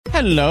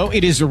Hello,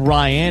 it is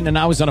Ryan, and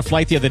I was on a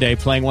flight the other day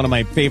playing one of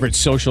my favorite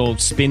social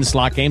spin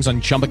slot games on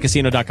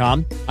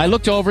ChumbaCasino.com. I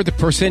looked over at the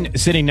person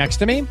sitting next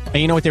to me, and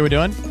you know what they were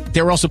doing?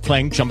 They were also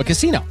playing Chumba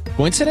Casino.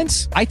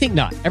 Coincidence? I think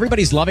not.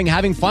 Everybody's loving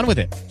having fun with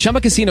it.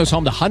 Chumba Casino is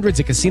home to hundreds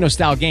of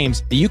casino-style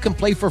games that you can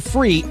play for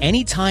free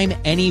anytime,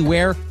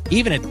 anywhere,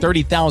 even at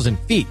 30,000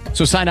 feet.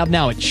 So sign up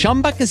now at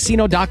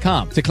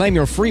ChumbaCasino.com to claim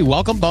your free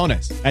welcome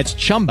bonus. That's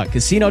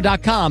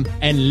ChumbaCasino.com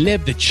and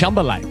live the Chumba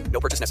life.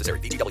 No purchase necessary.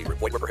 VGW.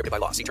 Void where prohibited by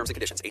law. See terms and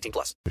conditions. 18+.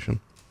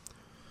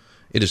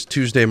 It is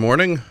Tuesday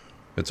morning.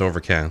 It's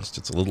overcast.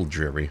 It's a little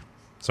dreary.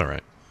 It's all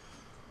right.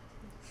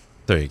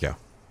 There you go.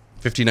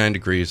 59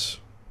 degrees.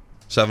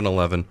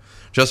 7-Eleven.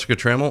 Jessica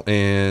Trammel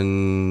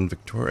and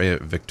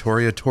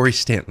Victoria Tori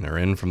Stanton are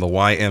in from the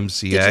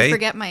YMCA. Did you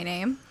forget my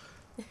name?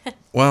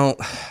 Well,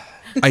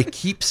 I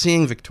keep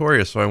seeing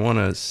Victoria, so I want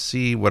to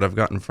see what I've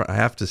got in front. I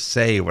have to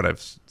say what I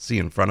see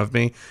in front of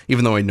me,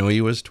 even though I know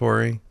you as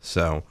Tori.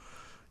 So,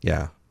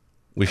 yeah,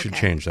 we should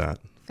change that.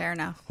 Fair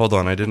enough. Hold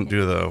on, I didn't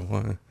do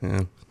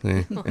the...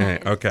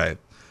 okay.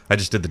 I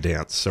just did the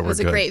dance, so we're good. It was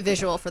a great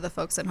visual for the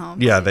folks at home.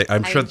 Yeah, I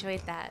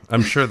enjoyed that.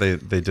 I'm sure they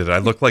did it. I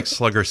looked like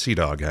Slugger Sea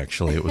Dog,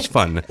 actually. It was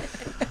fun.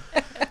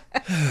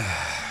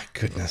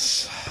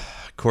 Goodness.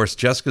 Of course,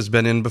 Jessica's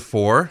been in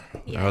before.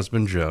 Yeah. Her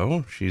husband,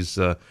 Joe. She's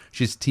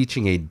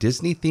teaching a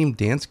Disney-themed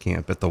dance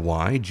camp at the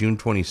Y, June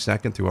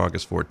 22nd through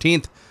August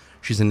 14th.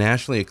 She's a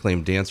nationally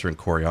acclaimed dancer and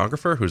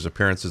choreographer whose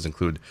appearances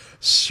include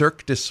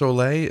Cirque du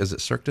Soleil. Is it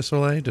Cirque du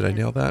Soleil? Did I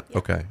nail that? Yeah.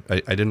 Okay.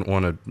 I didn't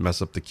want to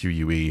mess up the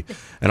QUE.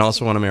 And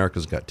also on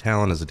America's Got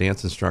Talent as a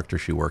dance instructor.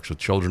 She works with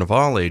children of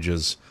all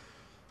ages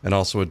and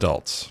also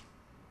adults.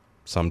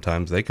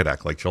 Sometimes they could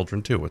act like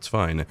children, too. It's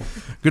fine.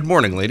 Good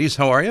morning, ladies.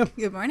 How are you?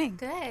 Good morning.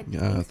 Good.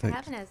 Thanks for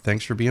having us.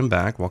 Thanks for being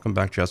back. Welcome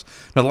back, Jess.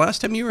 Now, the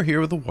last time you were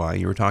here with the Y,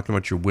 you were talking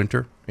about your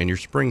winter and your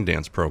spring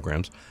dance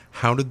programs.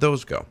 How did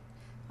those go?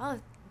 Oh,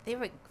 they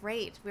were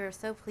great. We were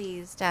so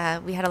pleased.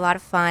 We had a lot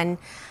of fun.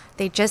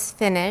 They just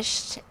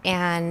finished,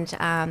 and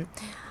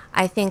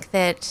I think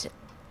that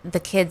the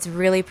kids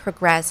really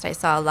progressed. I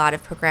saw a lot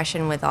of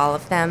progression with all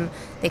of them.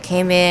 They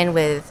came in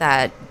with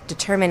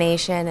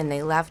determination, and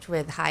they left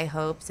with high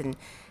hopes, and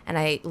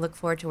I look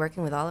forward to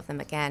working with all of them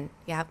again.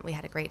 Yeah, we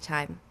had a great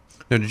time.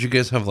 Now, did you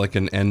guys have like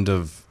an end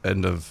of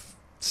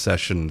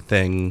session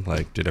thing?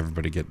 Like, did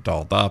everybody get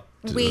dolled up?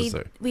 We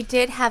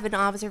did have an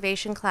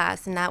observation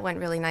class, and that went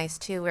really nice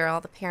too, where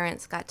all the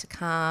parents got to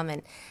come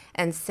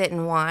and sit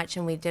and watch,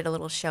 and we did a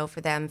little show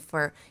for them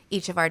for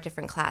each of our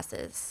different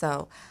classes.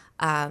 So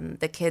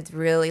the kids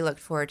really looked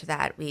forward to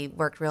that. We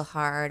worked real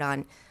hard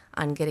on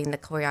getting the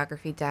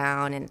choreography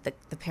down, and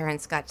the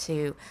parents got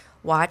to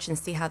watch and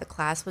see how the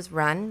class was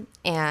run,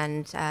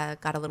 and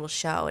got a little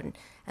show,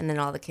 and then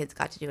all the kids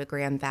got to do a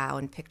grand bow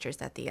and pictures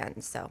at the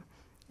end. So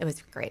it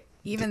was great.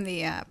 Even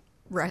the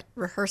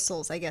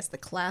rehearsals, I guess, the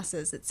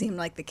classes, it seemed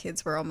like the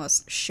kids were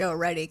almost show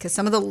ready, because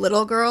some of the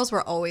little girls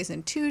were always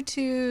in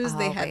tutus.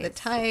 They had the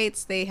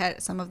tights.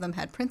 Some of them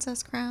had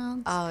princess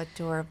crowns. Oh,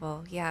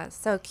 adorable. Yeah,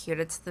 so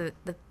cute. It's the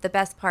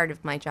best part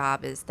of my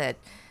job is that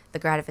the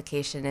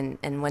gratification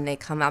and when they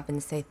come up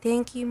and say,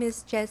 "Thank you,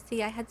 Miss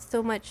Jessie, I had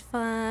so much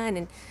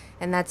fun,"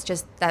 and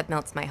that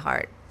melts my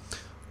heart.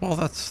 Well,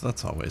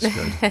 that's always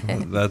good.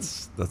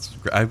 that's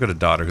great. I've got a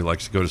daughter who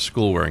likes to go to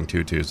school wearing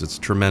tutus. It's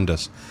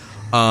tremendous.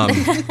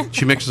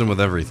 She mixes them with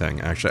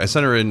everything, actually. I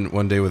sent her in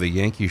one day with a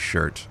Yankee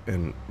shirt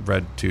and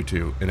red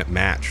tutu, and it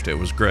matched. It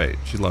was great.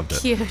 She loved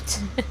it.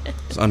 Cute.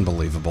 It's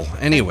unbelievable.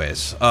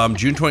 Anyways,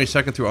 June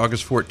 22nd through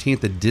August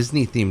 14th, a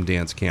Disney-themed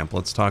dance camp.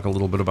 Let's talk a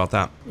little bit about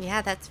that.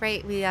 Yeah, that's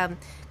right. We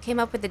came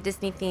up with the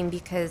Disney theme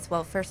because,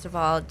 well, first of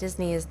all,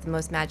 Disney is the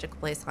most magical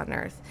place on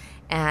earth,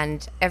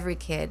 and every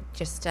kid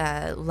just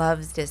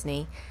loves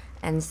Disney.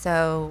 And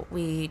so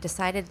we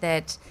decided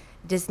that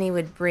Disney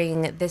would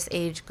bring this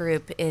age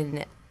group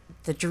in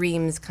the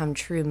dreams come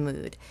true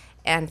mood.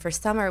 And for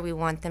summer, we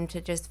want them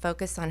to just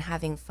focus on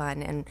having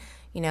fun. And,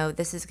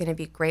 this is going to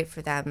be great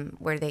for them,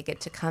 where they get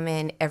to come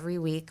in every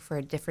week for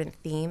a different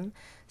theme.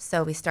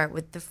 So we start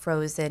with the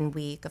Frozen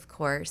week, of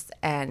course,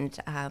 and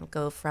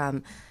go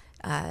from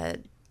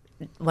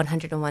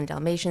 101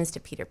 Dalmatians to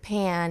Peter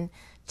Pan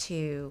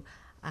to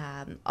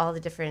all the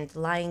different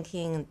Lion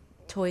King,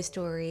 Toy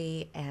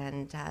Story,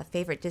 and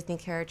favorite Disney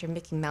character,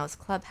 Mickey Mouse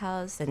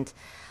Clubhouse. And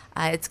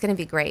it's going to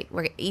be great.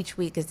 Each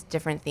week is a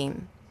different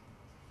theme.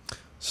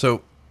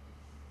 So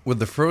with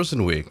the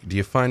Frozen week, do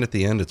you find at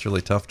the end it's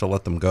really tough to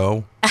let them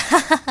go?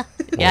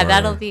 Yeah,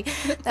 that'll be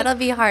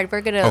hard.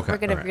 We're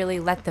gonna really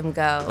let them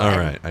go. All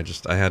right.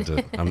 I had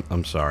to.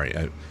 I'm sorry.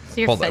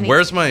 Hold on. Funny. Where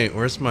is it?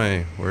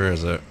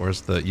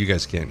 Where's the? You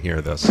guys can't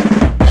hear this.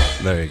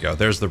 There you go.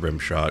 There's the rim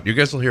shot. You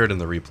guys will hear it in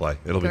the replay.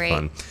 It'll be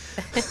fun.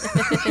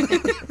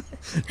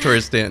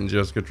 Tori Stanton,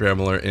 Jessica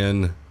Trammel are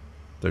in.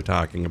 They're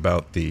talking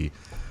about the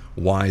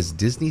Y's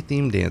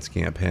Disney-themed dance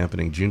camp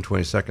happening June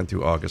 22nd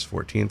through August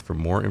 14th. For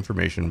more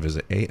information,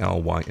 visit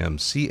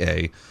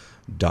AL-YMCA.org.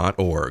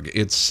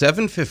 It's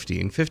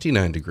 7:15,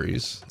 59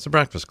 degrees. It's a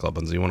Breakfast Club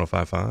on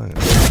Z105.5.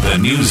 The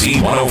new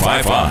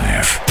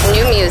Z105.5.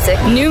 New music.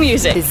 New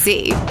music.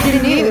 Z. The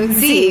new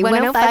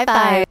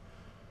Z105.5.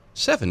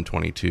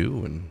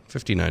 7:22 and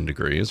 59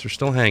 degrees. We're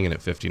still hanging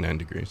at 59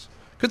 degrees.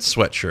 Good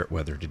sweatshirt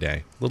weather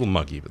today. A little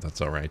muggy, but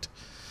that's all right.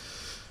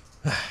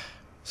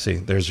 See,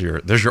 there's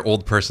your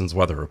old person's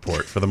weather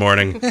report for the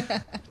morning.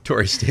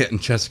 Tori, Stanton,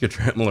 Jessica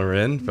Trammel are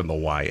in from the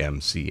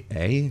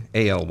YMCA,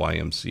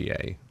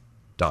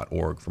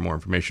 AL-YMCA.org for more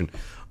information.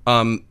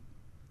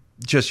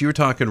 Jess, you were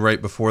talking right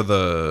before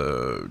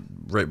the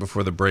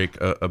break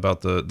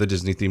about the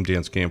Disney themed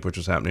dance camp, which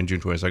was happening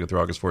June 22nd through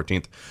August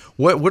 14th.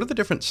 What are the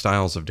different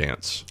styles of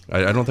dance?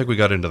 I don't think we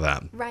got into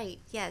that. Right.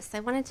 Yes,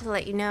 I wanted to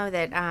let you know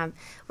that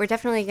we're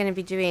definitely going to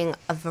be doing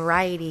a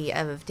variety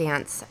of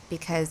dance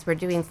because we're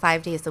doing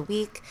 5 days a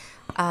week.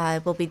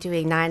 We'll be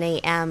doing 9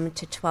 a.m.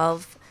 to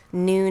 12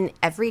 noon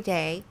every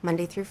day,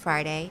 Monday through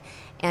Friday,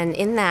 and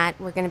in that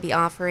we're going to be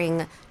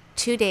offering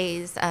 2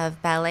 days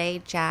of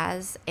ballet,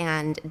 jazz,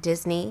 and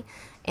Disney,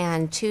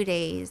 and 2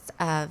 days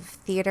of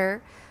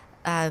theater,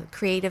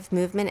 creative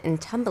movement,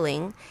 and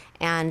tumbling.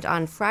 And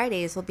on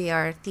Fridays will be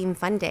our theme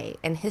fun day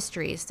and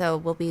history. So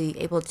we'll be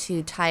able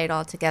to tie it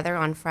all together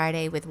on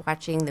Friday with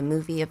watching the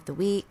movie of the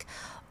week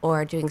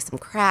or doing some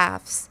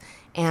crafts.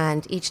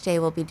 And each day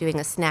we'll be doing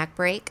a snack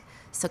break.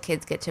 So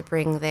kids get to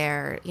bring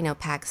their,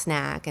 packed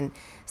snack. And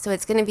so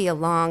it's going to be a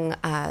long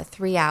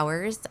 3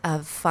 hours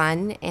of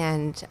fun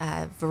and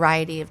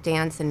variety of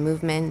dance and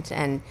movement.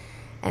 And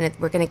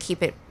we're going to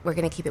keep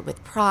it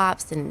with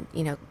props and,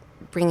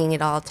 bringing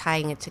it all,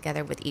 tying it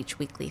together with each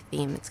weekly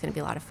theme. It's going to be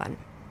a lot of fun.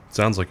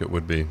 Sounds like it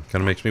would be. Kind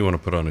of makes me want to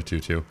put on a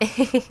tutu.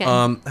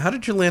 How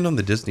did you land on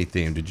the Disney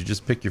theme? Did you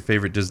just pick your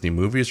favorite Disney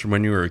movies from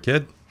when you were a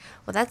kid?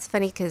 Well, that's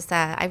funny because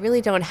I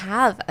really don't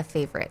have a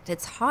favorite.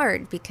 It's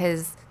hard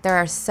because there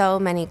are so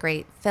many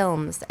great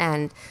films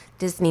and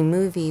Disney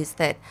movies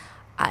that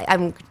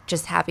I'm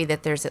just happy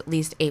that there's at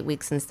least 8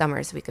 weeks in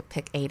summer so we could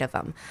pick 8 of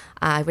them.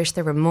 I wish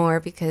there were more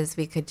because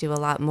we could do a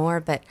lot more,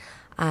 but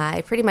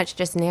I pretty much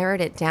just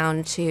narrowed it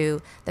down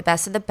to the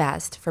best of the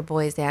best for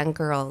boys and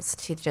girls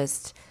to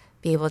just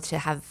be able to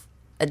have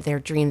their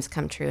dreams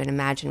come true and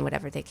imagine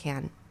whatever they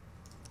can.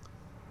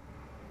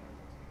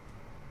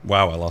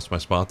 Wow, I lost my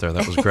spot there.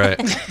 That was great.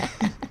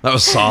 That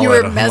was solid. You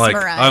were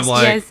mesmerized. I'm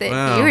like, yes,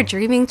 wow. You were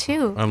dreaming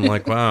too. I'm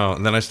like, wow.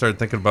 And then I started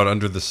thinking about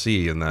Under the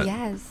Sea and that.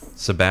 Yes.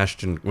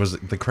 Sebastian, was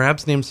it the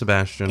crab's name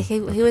Sebastian? He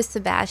was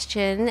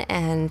Sebastian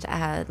and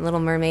Little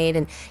Mermaid.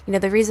 And,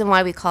 the reason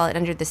why we call it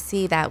Under the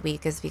Sea that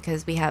week is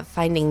because we have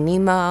Finding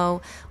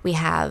Nemo, we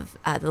have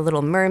The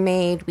Little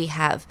Mermaid, we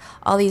have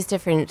all these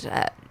different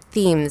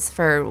themes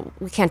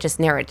we can't just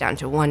narrow it down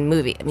to one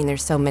movie. I mean,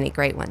 there's so many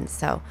great ones.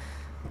 So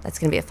that's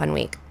going to be a fun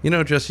week.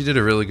 Jess, you did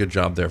a really good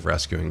job there of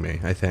rescuing me.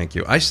 I thank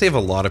you. I save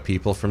a lot of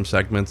people from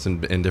segments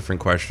and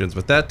different questions,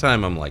 but that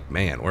time I'm like,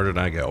 man, where did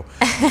I go?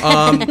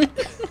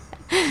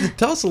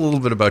 Tell us a little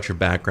bit about your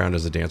background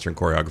as a dancer and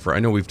choreographer. I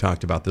know we've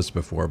talked about this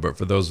before, but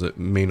for those that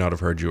may not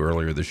have heard you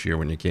earlier this year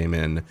when you came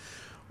in,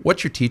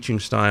 what's your teaching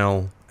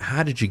style?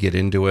 How did you get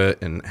into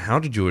it? And how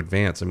did you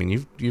advance? I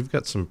mean, you've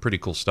got some pretty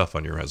cool stuff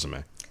on your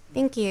resume.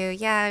 Thank you.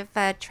 Yeah,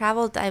 I've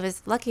traveled. I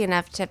was lucky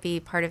enough to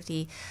be part of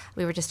we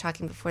were just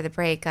talking before the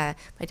break, my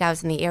dad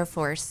was in the Air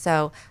Force,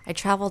 so I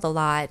traveled a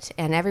lot,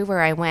 and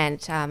everywhere I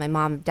went, my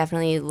mom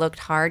definitely looked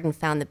hard and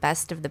found the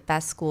best of the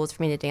best schools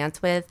for me to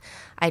dance with.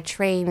 I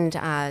trained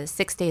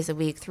 6 days a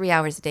week, 3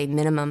 hours a day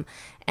minimum,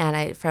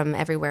 and from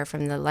everywhere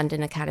from the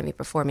London Academy of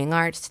Performing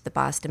Arts to the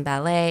Boston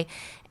Ballet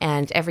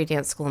and every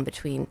dance school in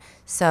between.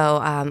 So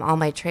all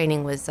my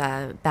training was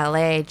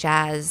ballet,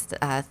 jazz,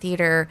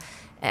 theater,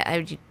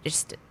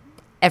 just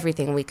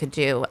everything we could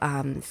do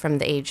from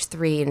the age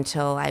 3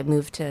 until I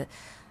moved to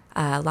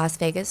Las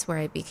Vegas, where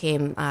I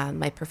became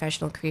my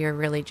professional career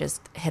really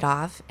just hit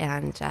off,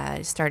 and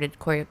started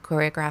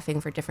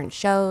choreographing for different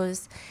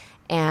shows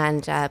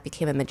and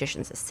became a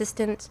magician's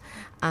assistant.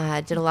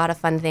 Did a lot of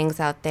fun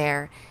things out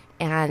there.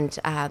 And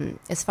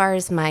as far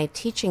as my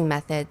teaching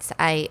methods,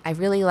 I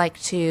really like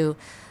to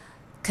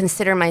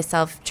consider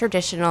myself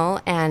traditional,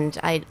 and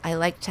I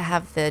like to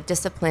have the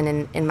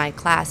discipline in my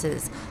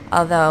classes,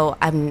 although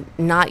I'm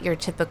not your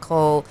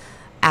typical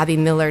Abby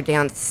Miller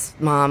dance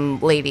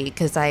mom lady,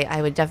 because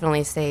I would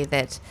definitely say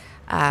that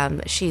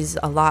she's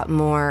a lot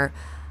more,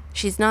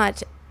 she's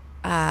not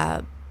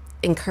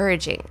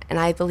encouraging, and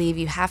I believe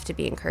you have to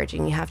be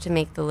encouraging. You have to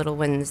make the little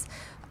ones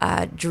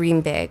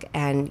dream big,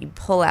 and you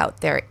pull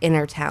out their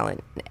inner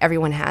talent.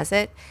 Everyone has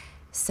it.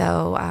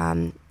 So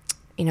I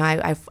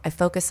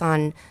focus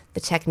on the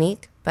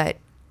technique, but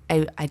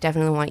I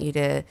definitely want you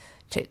to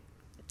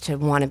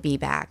want to be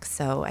back.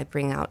 So I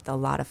bring out a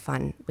lot of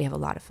fun. We have a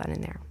lot of fun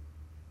in there.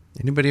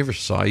 Anybody ever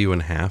saw you in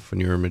half when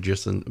you were a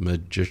magician's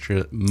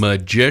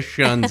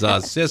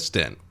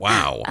assistant?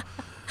 Wow.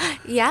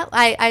 Yeah,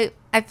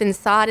 I've been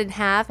sawed in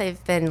half.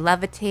 I've been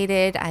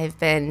levitated. I've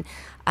been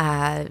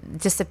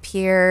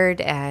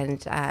disappeared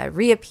and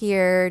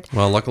reappeared.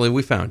 Well, luckily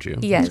we found you.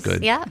 Yes. That's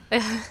good. Yeah.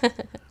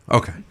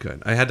 Okay,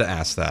 good. I had to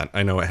ask that.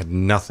 I know it had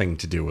nothing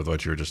to do with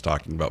what you were just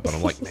talking about, but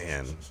I'm like,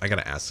 man, I got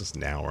to ask this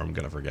now or I'm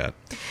going to forget.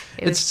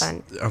 It was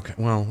fun. Okay,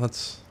 well,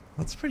 that's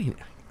pretty...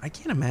 I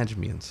can't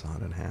imagine being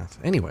sawed in half.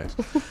 Anyways,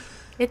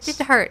 It did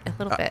hurt a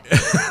little bit.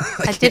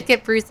 I did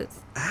get bruises.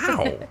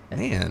 Ow,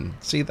 man.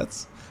 See,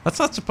 that's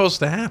not supposed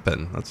to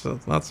happen. That's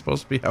not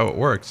supposed to be how it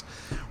works.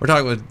 We're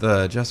talking with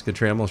Jessica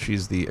Trammel.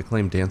 She's the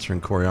acclaimed dancer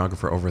and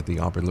choreographer over at the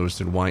Auburn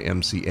Lewiston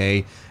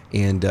YMCA.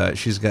 And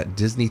she's got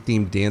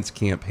Disney-themed dance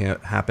camp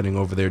happening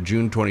over there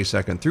June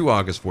 22nd through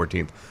August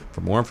 14th.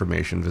 For more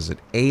information, visit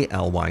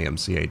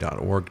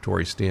AL-YMCA.org.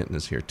 Tori Stanton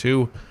is here,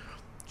 too.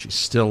 She's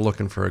still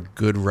looking for a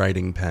good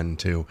writing pen,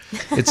 too.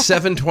 It's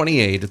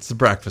 7:28. It's The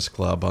Breakfast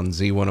Club on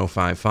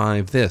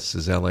Z1055. This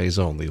is LA's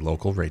only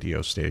local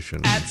radio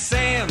station. At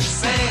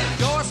Sam's,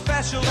 you're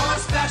special, you're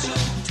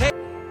special.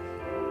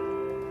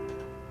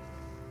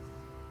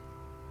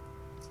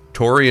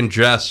 Tori and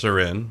Jess are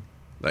in.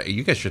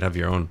 You guys should have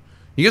your own.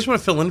 You guys want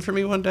to fill in for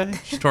me one day?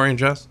 Just Tori and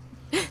Jess?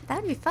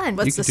 That'd be fun.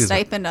 What's the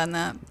stipend on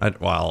that? I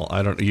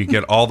don't. You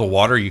get all the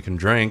water you can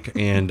drink,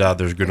 and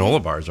there's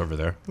granola bars over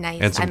there.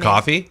 Nice. And some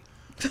coffee.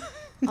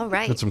 All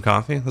right. And some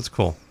coffee. That's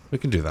cool. We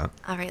can do that.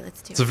 All right,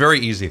 let's do it. It's a very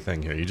easy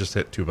thing here. You just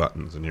hit 2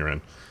 buttons and you're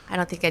in. I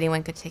don't think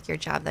anyone could take your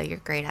job, though. You're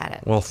great at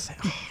it. Well,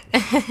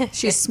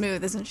 She's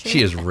smooth, isn't she?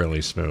 she is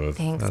really smooth.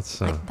 Thanks.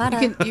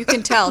 You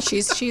can tell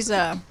she's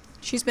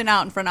been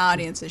out in front of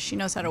audiences. She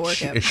knows how to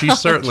work it. She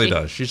certainly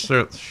does.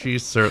 She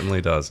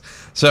certainly does.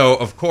 So,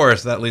 of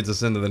course, that leads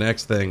us into the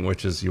next thing,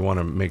 which is you want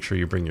to make sure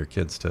you bring your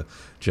kids to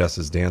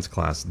Jess's dance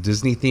class.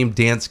 Disney-themed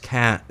dance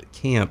camp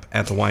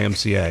at the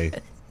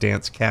YMCA.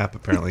 Dance cap,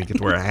 apparently. You get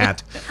to wear a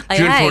hat.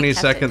 June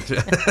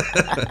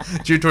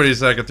 22nd June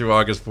 22nd through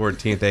August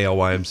 14th,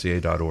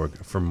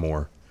 AL-YMCA.org for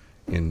more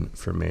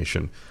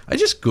information. I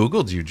just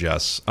Googled you,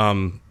 Jess.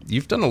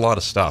 You've done a lot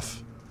of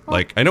stuff.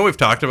 Like, I know we've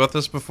talked about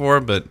this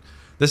before, but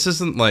this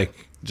isn't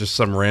like just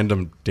some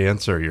random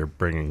dancer you're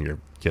bringing your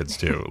kids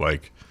to.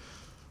 Like,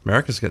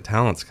 America's Got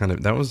Talent's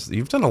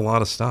you've done a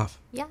lot of stuff.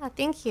 Yeah,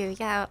 thank you.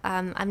 Yeah,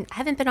 I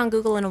haven't been on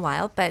Google in a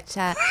while, but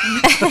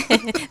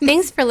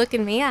thanks for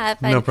looking me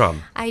up. No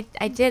problem. I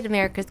did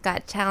America's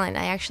Got Talent.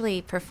 I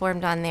actually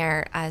performed on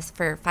there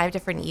for 5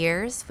 different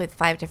years with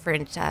 5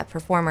 different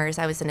performers.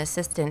 I was an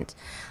assistant,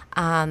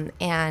 and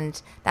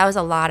that was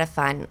a lot of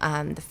fun.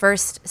 The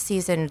first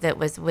season that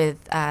was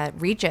with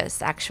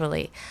Regis,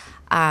 actually.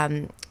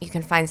 You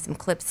can find some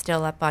clips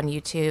still up on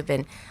YouTube,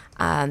 and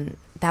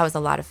that was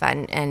a lot of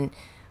fun. And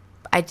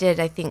I did,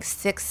 I think,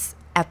 6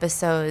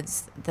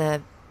 episodes.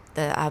 The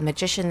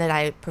magician that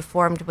I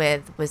performed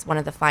with was one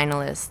of the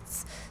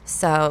finalists,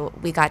 so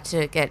we got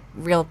to get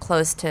real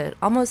close to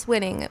almost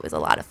winning. It was a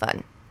lot of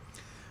fun.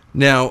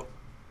 Now,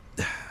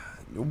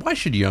 why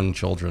should young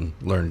children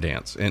learn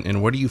dance,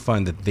 and what do you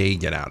find that they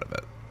get out of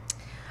it?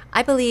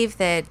 I believe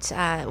that,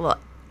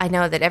 I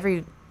know that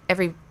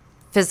every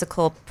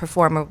physical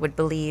performer would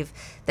believe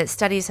that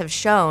studies have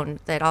shown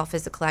that all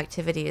physical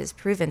activity is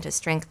proven to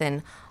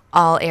strengthen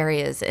all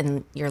areas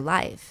in your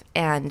life.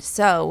 And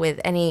so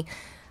with any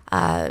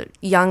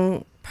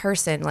young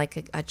person,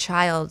 like a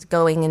child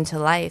going into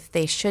life,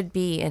 they should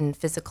be in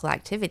physical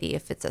activity.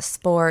 If it's a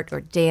sport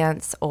or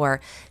dance or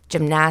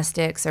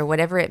gymnastics or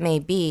whatever it may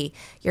be,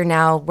 you're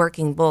now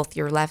working both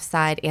your left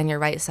side and your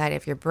right side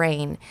of your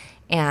brain.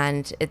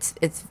 And it's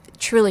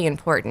truly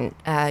important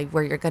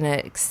where you're going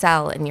to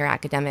excel in your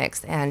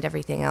academics and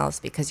everything else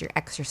because you're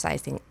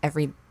exercising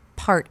every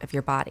part of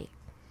your body.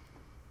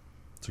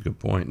 That's a good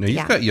point. Now,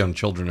 you've got young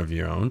children of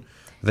your own.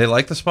 They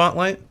like the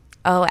spotlight?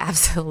 Oh,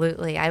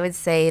 absolutely. I would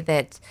say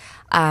that,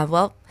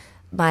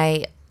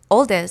 my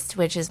oldest,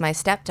 which is my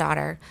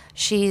stepdaughter,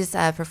 she's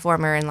a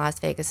performer in Las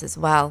Vegas as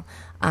well.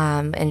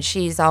 And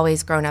she's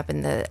always grown up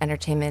in the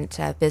entertainment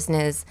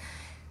business.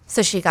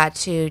 So she got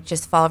to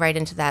just fall right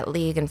into that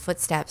league and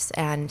footsteps.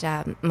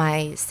 And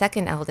my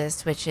second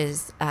eldest, which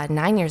is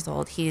 9 years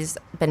old, he's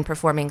been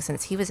performing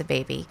since he was a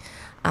baby.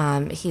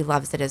 He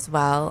loves it as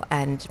well.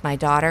 And my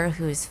daughter,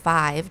 who's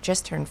 5,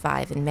 just turned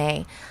 5 in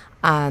May,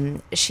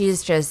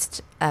 she's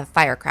just a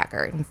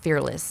firecracker and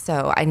fearless.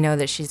 So I know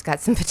that she's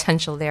got some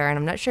potential there. And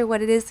I'm not sure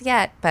what it is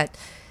yet, but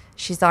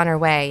she's on her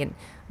way. And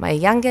my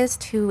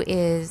youngest, who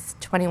is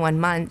 21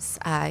 months,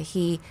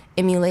 he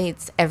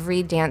emulates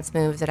every dance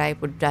move that I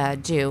would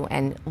do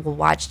and will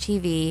watch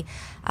TV,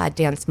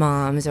 Dance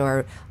Moms,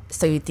 or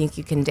So You Think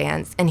You Can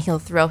Dance, and he'll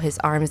throw his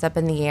arms up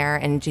in the air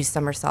and do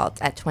somersaults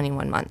at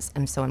 21 months.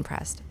 I'm so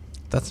impressed.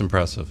 That's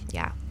impressive.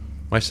 Yeah.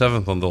 My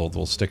 7-month-old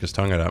will stick his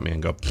tongue out at me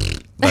and go,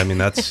 pfft. I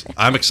mean,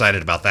 I'm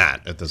excited about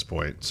that at this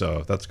point,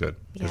 so that's good.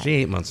 Yeah. She's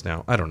 8 months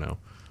now. I don't know.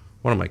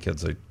 One of my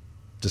kids, I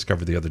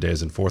discovered the other day,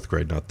 is in 4th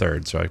grade, not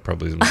 3rd, so I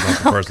probably am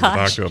not the person to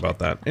talk to about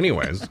that.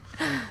 Anyways,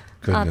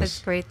 goodness. Oh, that's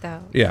great,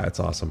 though. Yeah, it's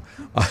awesome.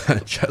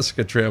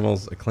 Jessica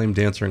Trammel's acclaimed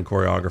dancer and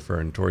choreographer,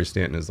 and Tori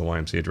Stanton is the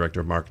YMCA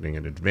Director of Marketing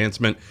and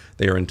Advancement.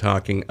 They are in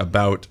talking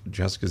about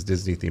Jessica's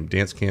Disney-themed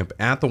dance camp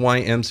at the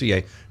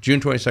YMCA, June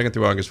 22nd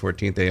through August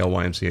 14th,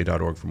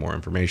 AL-YMCA.org for more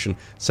information.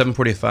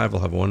 7:45,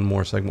 we'll have one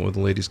more segment with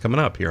the ladies coming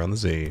up here on The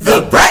Z.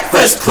 The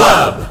Breakfast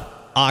Club.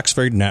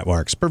 Oxford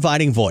Networks,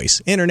 providing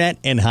voice, internet,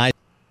 and high...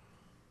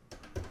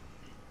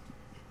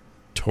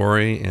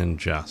 Tori and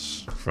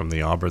Jess from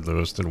the Auburn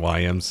Lewiston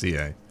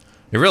YMCA.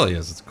 It really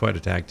is. It's quite a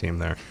tag team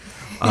there.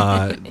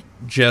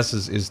 Jess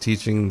is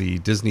teaching the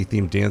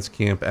Disney-themed dance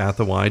camp at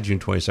the Y, June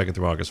 22nd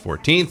through August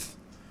 14th.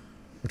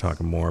 We're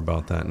talking more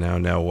about that now.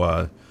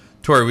 Now,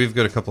 Tori, we've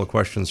got a couple of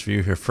questions for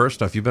you here.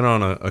 First off, you've been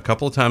on a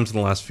couple of times in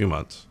the last few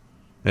months.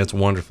 And it's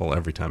wonderful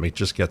every time. It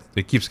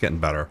keeps getting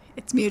better.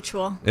 It's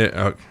mutual.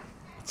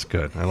 It's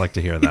good. I like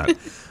to hear that.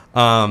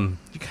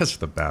 You guys are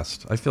the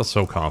best. I feel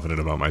so confident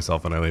about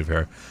myself when I leave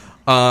here.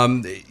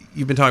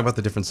 You've been talking about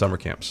the different summer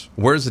camps.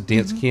 Where does the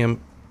dance camp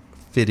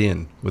fit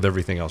in with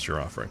everything else you're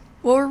offering?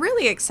 Well, we're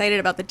really excited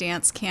about the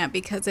dance camp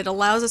because it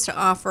allows us to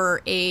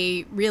offer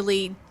a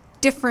really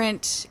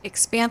different,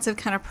 expansive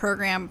kind of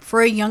program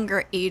for a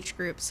younger age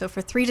group. So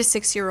for 3 to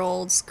 6 year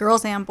olds,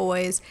 girls and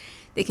boys,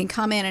 they can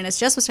come in, and as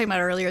Jess was talking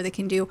about earlier, they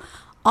can do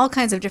all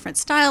kinds of different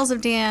styles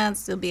of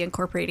dance. They'll be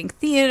incorporating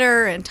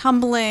theater and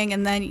tumbling,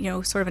 and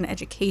then, sort of an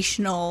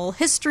educational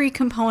history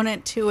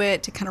component to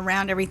it to kind of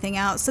round everything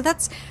out. So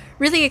that's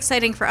really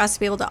exciting for us to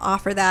be able to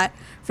offer that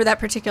for that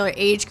particular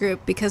age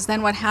group, because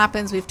then what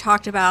happens, we've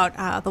talked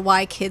about the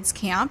Y Kids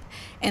Camp,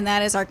 and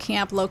that is our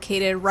camp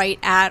located right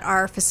at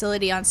our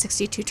facility on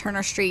 62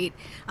 Turner Street.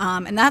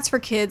 And that's for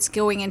kids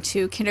going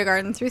into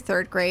kindergarten through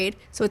 3rd grade.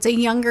 So it's a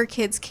younger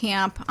kids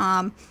camp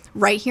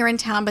right here in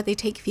town, but they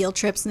take field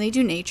trips and they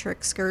do nature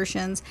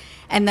excursions.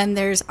 And then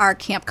there's our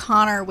Camp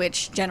Connor,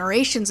 which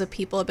generations of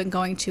people have been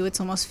going to. It's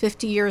almost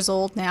 50 years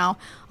old now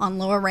on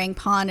Lower Rang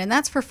Pond. And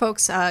that's for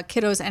folks,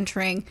 kiddos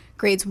entering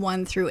grades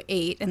 1 through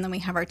 8. And then we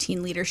have our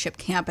teen leadership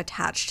camp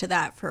attached to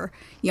that for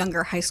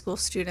younger high school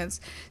students.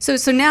 So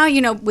now,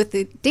 with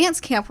the dance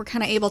camp, we're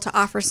kind of able to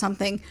offer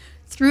something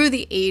through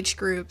the age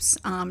groups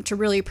to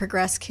really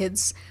progress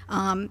kids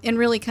and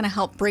really kind of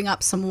help bring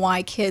up some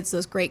Y kids,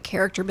 those great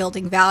character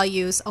building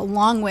values,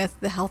 along with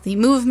the healthy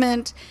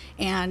movement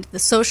and the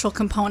social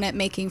component,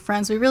 making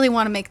friends. We really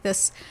want to make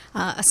this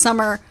a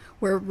summer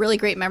where really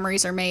great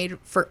memories are made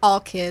for all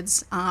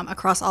kids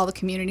across all the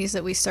communities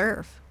that we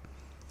serve.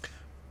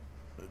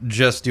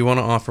 Jess, do you want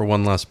to offer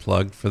one last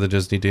plug for the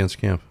Disney Dance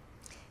Camp?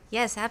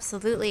 Yes,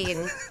 absolutely.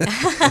 And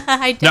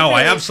No,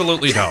 I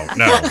absolutely don't.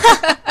 No.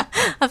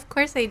 Of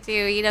course I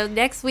do.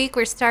 Next week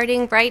we're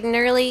starting bright and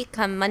early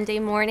come Monday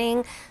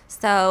morning.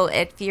 So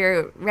if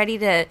you're ready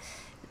to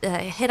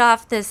hit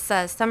off this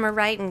summer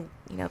right and,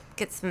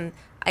 get some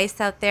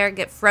ice out there,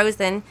 get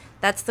frozen,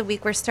 that's the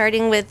week we're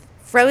starting with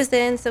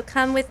Frozen. So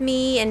come with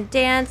me and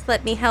dance.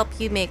 Let me help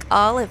you make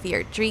all of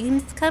your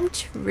dreams come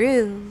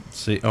true.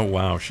 See, oh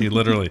wow, she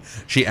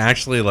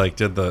actually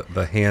did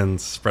the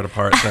hands spread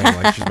apart thing,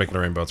 like she's making a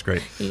rainbow. It's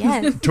great.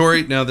 Yes.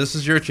 Tori, now this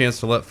is your chance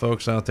to let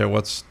folks out there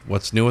what's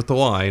new at the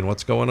Y and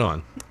what's going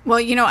on. Well,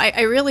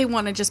 I really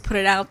want to just put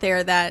it out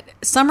there that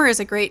summer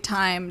is a great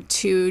time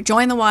to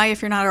join the Y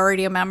if you're not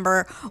already a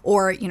member,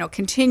 or,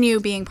 continue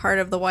being part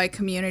of the Y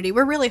community.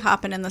 We're really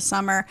hopping in the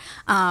summer.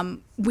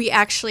 We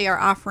actually are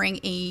offering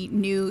a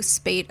new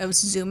spate of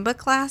Zumba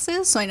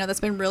classes. So I know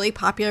that's been really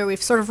popular.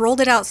 We've sort of rolled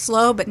it out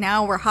slow, but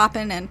now we're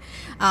hopping, and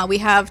we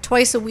have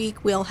twice a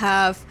week. We'll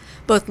have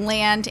both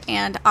land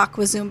and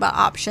aqua Zumba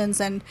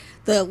options, and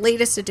the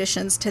latest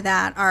additions to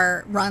that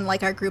are run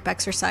like our group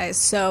exercise.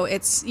 So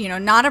it's,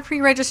 not a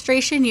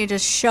pre-registration. You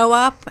just show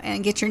up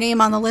and get your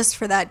name on the list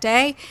for that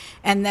day,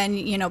 and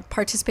then,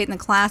 participate in the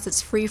class.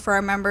 It's free for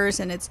our members,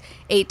 and it's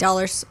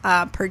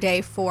 $8 per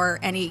day for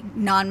any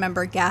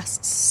non-member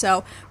guests.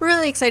 So we're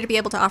really excited to be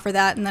able to offer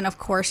that. And then, of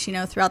course,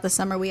 throughout the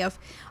summer, we have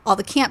all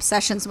the camp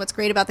sessions. And what's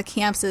great about the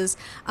camps is,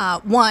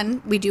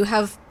 one, we do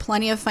have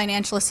plenty of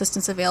financial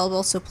assistance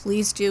available. So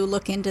please do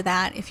look into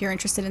that if you're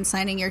interested in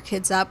signing your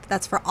kids up.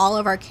 That's for all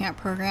of our camp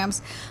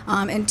programs.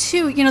 And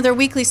two, they're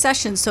weekly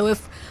sessions. So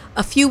if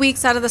a few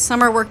weeks out of the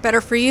summer work better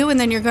for you and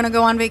then you're going to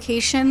go on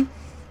vacation,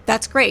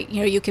 that's great.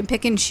 You can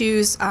pick and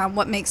choose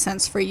what makes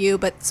sense for you,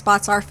 but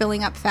spots are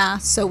filling up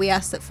fast. So we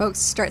ask that folks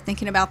start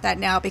thinking about that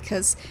now,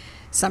 because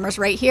summer's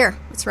right here.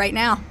 It's right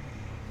now.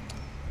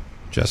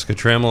 Jessica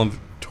Trammel and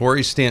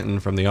Tori Stanton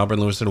from the Auburn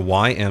Lewiston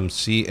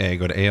YMCA.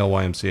 Go to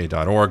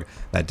AL-YMCA.org.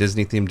 That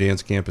Disney-themed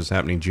dance camp is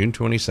happening June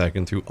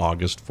 22nd through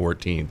August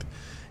 14th.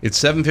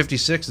 It's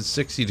 7:56. It's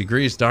 60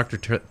 degrees. Dr.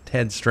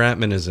 Ted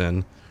Stratman is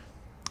in.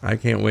 I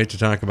can't wait to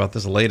talk about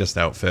this latest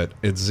outfit.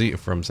 It's Z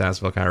from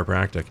Sassville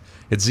Chiropractic.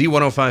 It's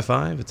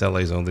Z1055. It's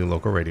LA's only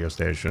local radio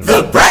station.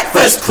 The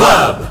Breakfast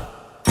Club.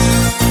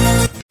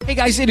 Hey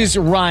guys, it is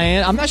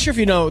Ryan. I'm not sure if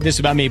you know this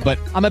about me, but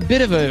I'm a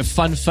bit of a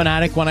fun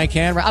fanatic when I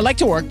can. I like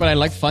to work, but I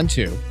like fun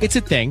too. It's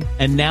a thing.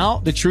 And now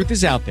the truth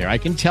is out there. I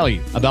can tell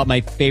you about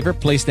my favorite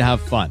place to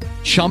have fun.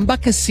 Chumba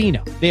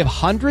Casino. They have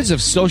hundreds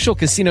of social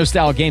casino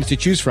style games to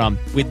choose from,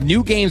 with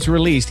new games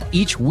released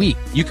each week.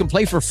 You can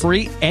play for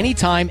free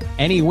anytime,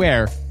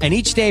 anywhere. And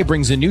each day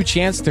brings a new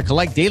chance to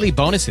collect daily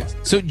bonuses.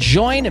 So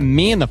join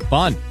me in the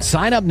fun.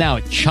 Sign up now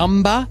at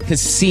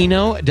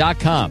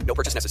ChumbaCasino.com. No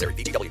purchase necessary.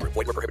 VGW Group.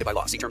 Void where prohibited by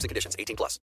law. See terms and conditions. 18+.